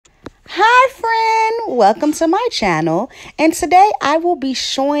Hi friend, welcome to my channel, and today I will be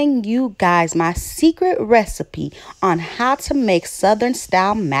showing you guys my secret recipe on how to make southern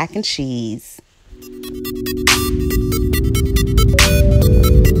style mac and cheese.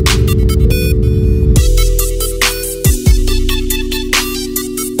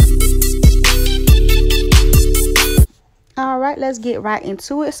 All right, let's get right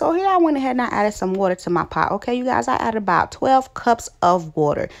into it. So here I went ahead and I added some water to my pot. Okay, you guys, I added about 12 cups of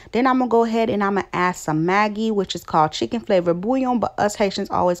water. Then I'm going to go ahead and I'm going to add some Maggie, which is called chicken flavored bouillon, but us Haitians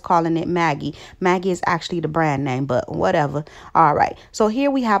always calling it Maggie. Maggie is actually the brand name, but whatever. All right, so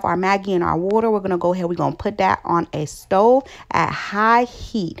here we have our Maggie and our water. We're going to go ahead, we're going to put that on a stove at high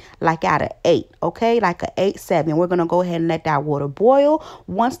heat, like at an 8, okay, like an 8, 7. We're going to go ahead and let that water boil.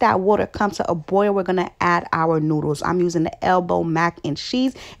 Once that water comes to a boil, we're going to add our noodles. I'm using the elbow mac and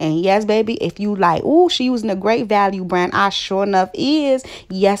cheese, and yes baby, if you like, oh, she using a Great Value brand, I sure enough is.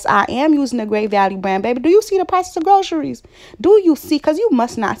 Yes, I am using a Great Value brand, baby. Do you see the prices of groceries? Do you see? Because you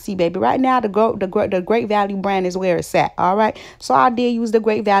must not see, baby. Right now the Great Value brand is where it's at. All right, so I did use the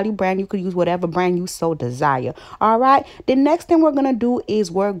Great Value brand. You could use whatever brand you so desire. All right, the next thing we're gonna do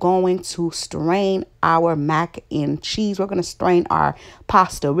is we're going to strain our mac and cheese. We're gonna strain our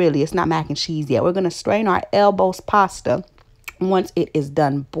pasta. Really, it's not mac and cheese yet. We're gonna strain our elbows pasta once it is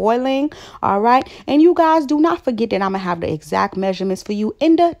done boiling. All right, and you guys do not forget that I'm gonna have the exact measurements for you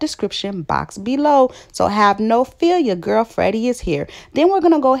in the description box below, so have no fear, your girl Freddie is here. Then we're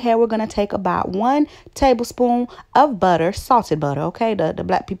gonna go ahead, we're gonna take about 1 tablespoon of butter, salted butter, okay, the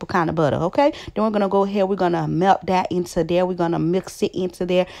black people kind of butter, okay. Then we're gonna go ahead, we're gonna melt that into there, we're gonna mix it into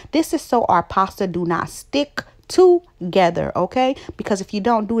there. This is so our pasta do not stick together, okay, because if you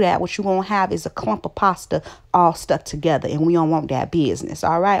don't do that, what you're gonna have is a clump of pasta all stuck together, and we don't want that business.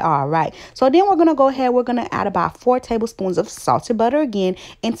 All right, so then we're gonna go ahead, we're gonna add about 4 tablespoons of salted butter again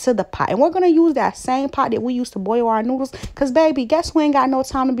into the pot, and we're gonna use that same pot that we used to boil our noodles, because baby, guess who ain't got no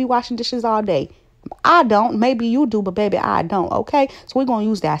time to be washing dishes all day? I don't. Maybe you do, but baby, I don't. Okay, so we're gonna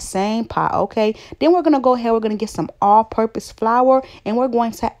use that same pot. Okay, then we're gonna go ahead, we're gonna get some all-purpose flour, and we're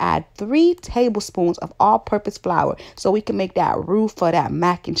going to add 3 tablespoons of all-purpose flour so we can make that roux for that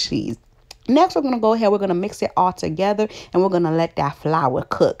mac and cheese. Next, we're going to go ahead, we're going to mix it all together, and we're going to let that flour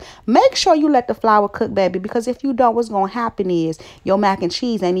cook. Make sure you let the flour cook, baby, because if you don't, what's going to happen is your mac and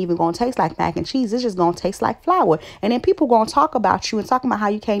cheese ain't even going to taste like mac and cheese. It's just going to taste like flour. And then people going to talk about you and talking about how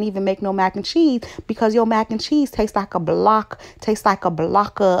you can't even make no mac and cheese because your mac and cheese tastes like a block,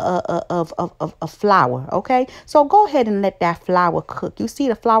 of flour, okay? So go ahead and let that flour cook. You see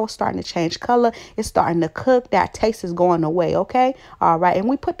the flour starting to change color. It's starting to cook. That taste is going away, okay? All right, and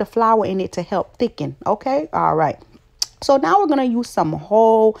we put the flour in it to help thicken, okay? All right, so now we're going to use some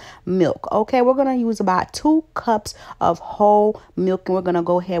whole milk, okay? We're going to use about 2 cups of whole milk, and we're going to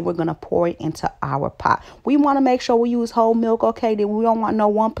go ahead, we're going to pour it into our pot. We want to make sure we use whole milk, okay? Then we don't want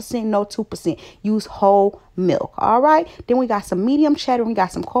no 1%, no 2%. Use whole milk. All right, then we got some medium cheddar, we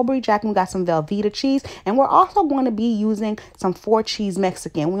got some Colby Jack, and we got some Velveeta cheese, and we're also going to be using some 4 cheese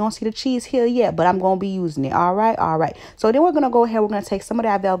Mexican. We don't see the cheese here yet, but I'm going to be using it. All right, so then we're going to go ahead, we're going to take some of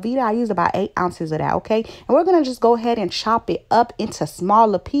that Velveeta. I used about 8 ounces of that, okay, and we're going to just go ahead and chop it up into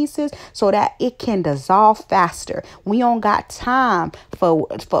smaller pieces so that it can dissolve faster. We don't got time for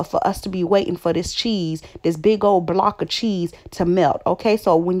us to be waiting for this cheese, this big old block of cheese to melt, okay?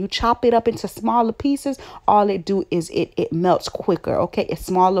 So when you chop it up into smaller pieces, all it do is it melts quicker, okay? It's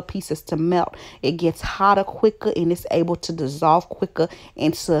smaller pieces to melt. It gets hotter quicker, and it's able to dissolve quicker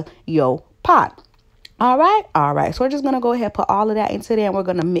into your pot. All right, so we're just gonna go ahead, put all of that into there, and we're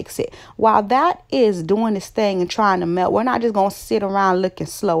gonna mix it. While that is doing this thing and trying to melt, we're not just gonna sit around looking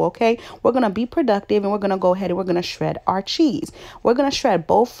slow, okay? We're gonna be productive, and we're gonna go ahead and we're gonna shred our cheese. We're gonna shred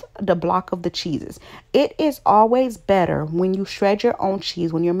both the block of the cheeses. It is always better when you shred your own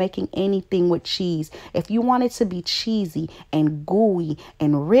cheese, when you're making anything with cheese. If you want it to be cheesy and gooey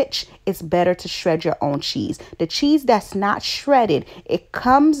and rich, it's better to shred your own cheese. The cheese that's not shredded, it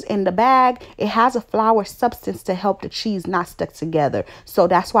comes in the bag, it has a flour substance to help the cheese not stick together, so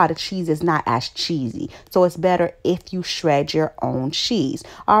that's why the cheese is not as cheesy. So it's better if you shred your own cheese.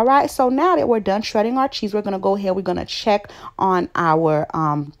 All right, so now that we're done shredding our cheese, we're gonna go ahead, we're gonna check on our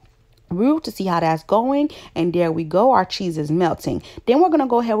roux to see how that's going, and there we go, our cheese is melting. Then we're gonna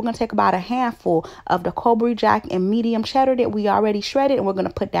go ahead, we're gonna take about a handful of the Colby Jack and medium cheddar that we already shredded, and we're gonna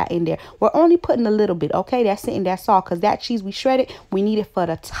put that in there. We're only putting a little bit, okay? That's it, and that's all, because that cheese we shredded, we need it for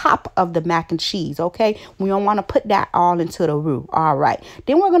the top of the mac and cheese, okay? We don't want to put that all into the roux. All right,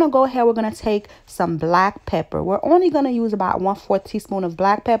 then we're gonna go ahead, we're gonna take some black pepper. We're only gonna use about 1/4 teaspoon of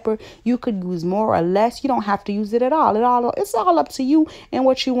black pepper. You could use more or less. You don't have to use it at all. It's all up to you and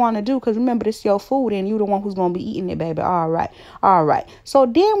what you want to do, because remember, this is your food and you the one who's going to be eating it, baby. All right. All right. So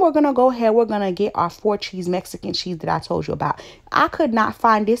then we're going to go ahead. We're going to get our 4-cheese Mexican cheese that I told you about. I could not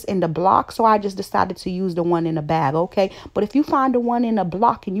find this in the block, so I just decided to use the one in the bag, okay? But if you find the one in the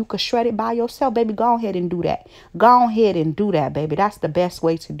block and you could shred it by yourself, baby, go ahead and do that. Go ahead and do that, baby. That's the best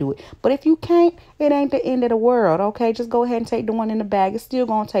way to do it. But if you can't, it ain't the end of the world, okay? Just go ahead and take the one in the bag. It's still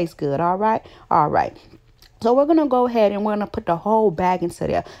going to taste good, all right? All right. So we're going to go ahead and we're going to put the whole bag into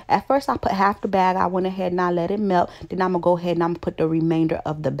there. At first, I put half the bag. I went ahead and I let it melt. Then I'm going to go ahead and I'm going to put the remainder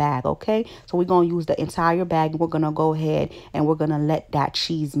of the bag, okay? So we're going to use the entire bag. And we're going to go ahead and we're going to let that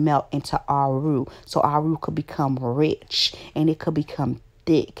cheese melt into our roux. So our roux could become rich and it could become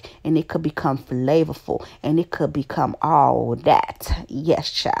thick and it could become flavorful and it could become all that.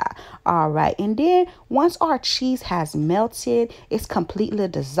 Yes, child. All right. And then once our cheese has melted, it's completely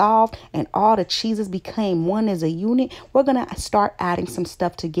dissolved and all the cheeses became one as a unit, we're going to start adding some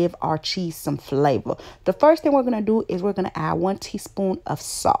stuff to give our cheese some flavor. The first thing we're going to do is we're going to add 1 teaspoon of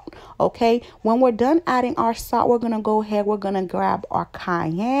salt. Okay. When we're done adding our salt, we're going to go ahead. We're going to grab our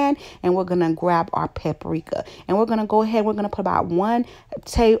cayenne and we're going to grab our paprika and we're going to go ahead. We're going to put about 1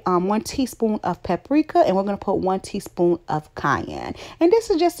 teaspoon of paprika and we're going to put 1 teaspoon of cayenne. And this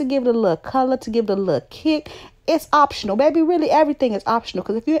is just to give it a little color, to give it a little kick. It's optional, baby. Really, everything is optional.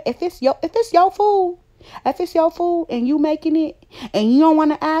 Because if it's your food and you making it and you don't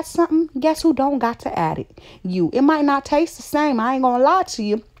want to add something, guess who don't got to add it? You. It might not taste the same. I ain't gonna lie to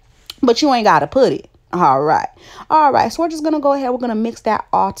you, but you ain't got to put it. All right. All right. So we're just going to go ahead. We're going to mix that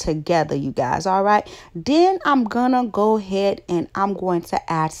all together, you guys. All right. Then I'm going to go ahead and I'm going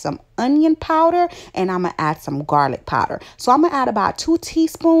to add some onion powder and I'm going to add some garlic powder. So I'm going to add about 2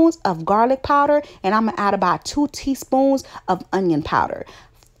 teaspoons of garlic powder and I'm going to add about 2 teaspoons of onion powder.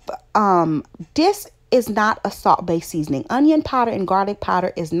 This is not a salt-based seasoning. Onion powder and garlic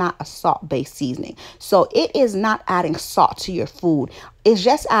powder is not a salt-based seasoning. So it is not adding salt to your food. It's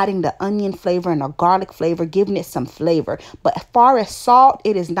just adding the onion flavor and the garlic flavor, giving it some flavor. But as far as salt,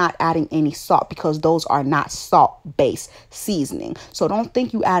 it is not adding any salt because those are not salt-based seasoning. So don't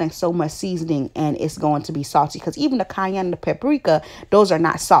think you adding so much seasoning and it's going to be salty because even the cayenne and the paprika, those are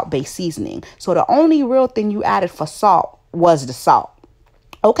not salt-based seasoning. So the only real thing you added for salt was the salt.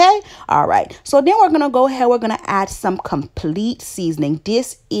 Okay. All right. So then we're going to go ahead. We're going to add some complete seasoning.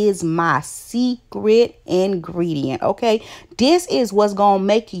 This is my secret ingredient. Okay. This is what's going to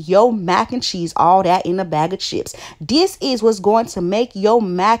make your mac and cheese all that in a bag of chips. This is what's going to make your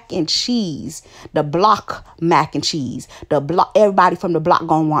mac and cheese, the block mac and cheese, the block. Everybody from the block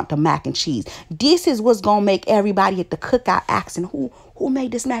going to want the mac and cheese. This is what's going to make everybody at the cookout asking who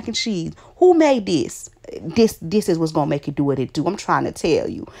made this mac and cheese? Who made this? This is what's going to make it do what it do. I'm trying to tell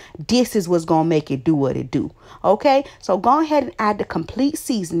you. This is what's going to make it do what it do. Okay? So go ahead and add the complete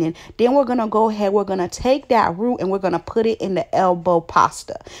seasoning. Then we're going to go ahead. We're going to take that roux and we're going to put it in the elbow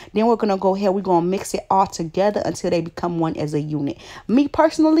pasta. Then we're going to go ahead. We're going to mix it all together until they become one as a unit. Me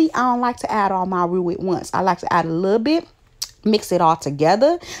personally, I don't like to add all my roux at once. I like to add a little bit. Mix it all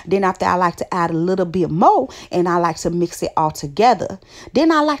together. Then after, I like to add a little bit more and I like to mix it all together.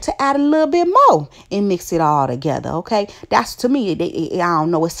 Then I like to add a little bit more and mix it all together. Okay. That's to me, I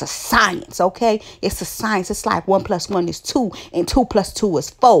don't know. It's a science. Okay. It's a science. It's like 1 + 1 is 2 and 2 + 2 is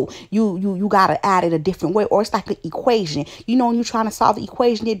 4. You got to add it a different way, or it's like an equation. You know, when you're trying to solve the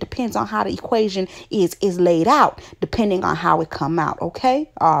equation, it depends on how the equation is laid out, depending on how it come out. Okay.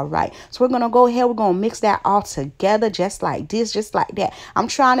 All right. So we're going to go ahead. We're going to mix that all together just like this, just like that. I'm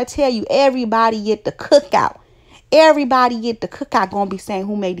trying to tell you, everybody at the cookout gonna be saying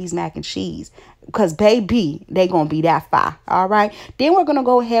who made these mac and cheese, because baby, they gonna be that fire. All right. Then we're gonna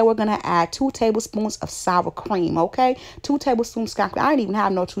go ahead. We're gonna add 2 tablespoons of sour cream. Okay, 2 tablespoons of sour cream. I didn't even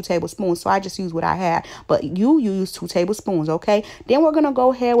have no 2 tablespoons, so I just used what I had. But you use 2 tablespoons. Okay. Then we're gonna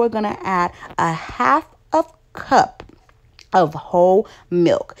go ahead. We're gonna add a 1/2 cup of whole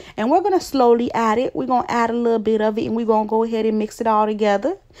milk, and we're going to slowly add it. We're going to add a little bit of it and we're going to go ahead and mix it all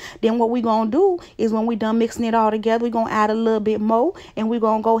together. Then what we're going to do is when we're done mixing it all together, we're going to add a little bit more and we're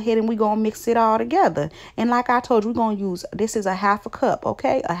going to go ahead and we're going to mix it all together. And like I told you, we're going to use, this is a 1/2 cup.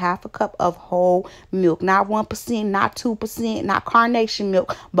 Okay. A 1/2 cup of whole milk, not 1%, not 2%, not carnation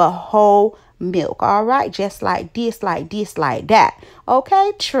milk, but whole milk. All right. Just like this, like this, like that.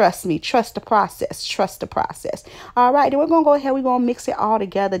 Okay. Trust me. Trust the process. Trust the process. All right. Then we're going to go ahead. We're going to mix it all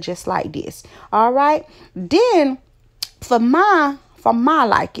together just like this. All right. Then for my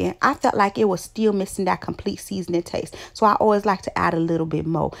liking, I felt like it was still missing that complete seasoning taste. So I always like to add a little bit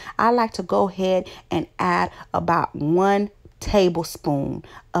more. I like to go ahead and add about 1 tablespoon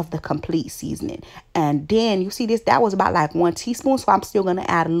of the complete seasoning. And then you see this, that was about like 1 teaspoon, so I'm still gonna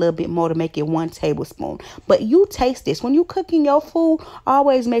add a little bit more to make it 1 tablespoon. But you taste this when you cooking your food.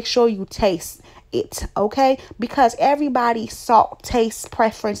 Always make sure you taste it, okay? Because everybody's salt taste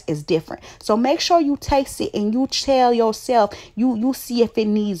preference is different. So make sure you taste it and you tell yourself, you see if it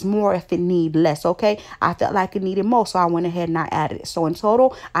needs more, if it needs less, okay? I felt like it needed more, so I went ahead and I added it. So in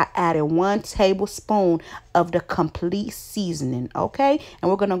total, I added 1 tablespoon of the complete seasoning, okay?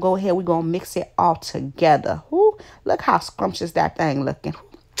 And we're gonna go ahead, we're gonna mix it all together. Ooh, look how scrumptious that thing looking.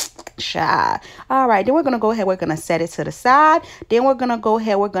 Shy. All right, then we're gonna go ahead, we're gonna set it to the side. Then we're gonna go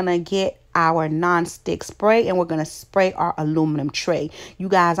ahead, we're gonna get our non-stick spray, and we're going to spray our aluminum tray. You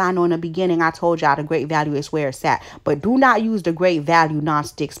guys, I know in the beginning I told y'all the Great Value is where it's at, but do not use the Great Value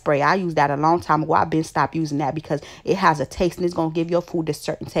non-stick spray. I used that a long time ago. I've been stopped using that because it has a taste and it's going to give your food a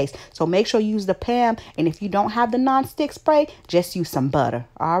certain taste. So make sure you use the Pam, and if you don't have the non-stick spray, just use some butter.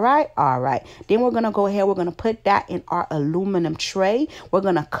 All right. Then we're going to go ahead, we're going to put that in our aluminum tray. We're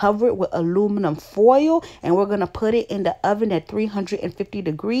going to cover it with aluminum foil, and we're going to put it in the oven at 350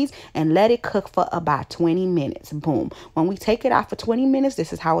 degrees and let it cook for about 20 minutes. Boom. When we take it out for 20 minutes,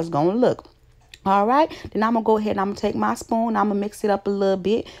 this is how it's going to look. All right, then I'm gonna go ahead and I'm gonna take my spoon, I'm gonna mix it up a little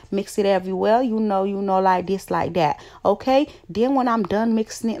bit, mix it everywhere, you know, like this, like that. Okay, then when I'm done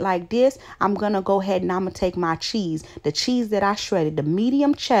mixing it like this, I'm gonna go ahead and I'm gonna take my cheese, the cheese that I shredded, the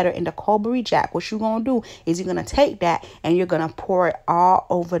medium cheddar and the Colby Jack. What you're gonna do is you're gonna take that and you're gonna pour it all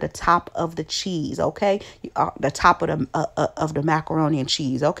over the top of the cheese. Okay, the top of the macaroni and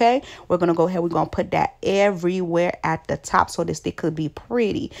cheese. Okay, we're gonna go ahead, we're gonna put that everywhere at the top, so this could be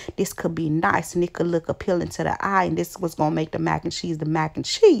pretty, this could be nice, and it could look appealing to the eye. And this is what's gonna make the mac and cheese the mac and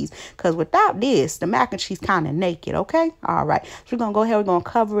cheese, because without this, the mac and cheese kind of naked. Okay, all right, so we're gonna go ahead, we're gonna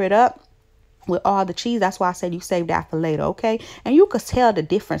cover it up with all the cheese. That's why I said you save that for later, okay? And you could tell the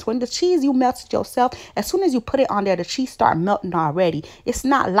difference when the cheese you melted yourself, as soon as you put it on there, the cheese start melting already. It's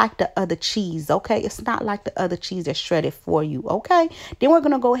not like the other cheese, okay? It's not like the other cheese that's shredded for you, okay? Then we're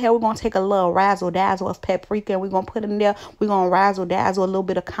gonna go ahead, we're gonna take a little razzle dazzle of paprika and we're gonna put it in there. We're gonna razzle dazzle a little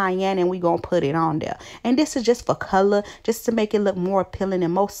bit of cayenne and we're gonna put it on there. And this is just for color, just to make it look more appealing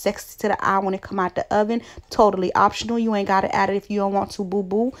and more sexy to the eye when it come out the oven. Totally optional. You ain't gotta add it if you don't want to,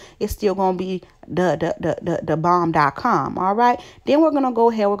 boo-boo. It's still gonna be the bomb.com. All right, then we're gonna go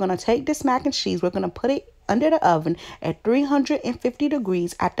ahead, we're gonna take this mac and cheese, we're gonna put it under the oven at 350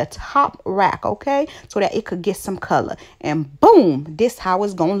 degrees at the top rack, okay, so that it could get some color. And boom, this how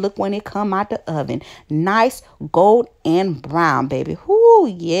it's gonna look when it come out the oven. Nice gold and brown, baby.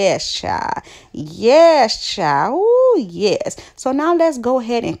 Ooh, yes, child. Yes, child. Ooh, yes. So now let's go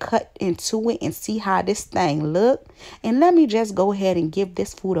ahead and cut into it and see how this thing look. And let me just go ahead and give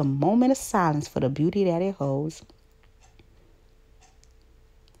this food a moment of silence for the beauty that it holds.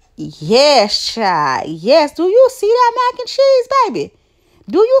 Yes, child. Yes. Do you see that mac and cheese, baby?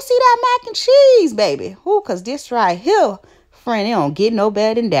 Do you see that mac and cheese, baby? Ooh, because this right here, friend, it don't get no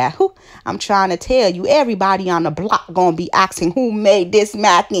better than that. Ooh, I'm trying to tell you, everybody on the block gonna be asking who made this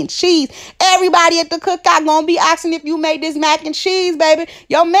mac and cheese. Everybody at the cookout gonna be asking if you made this mac and cheese, baby.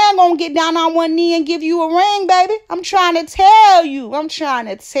 Your man gonna get down on one knee and give you a ring, baby. I'm trying to tell you. I'm trying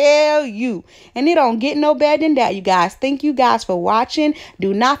to tell you. And it don't get no better than that, you guys. Thank you guys for watching.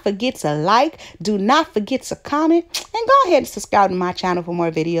 Do not forget to like. Do not forget to comment. And go ahead and subscribe to my channel for more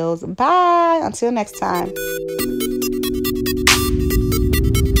videos. Bye. Until next time.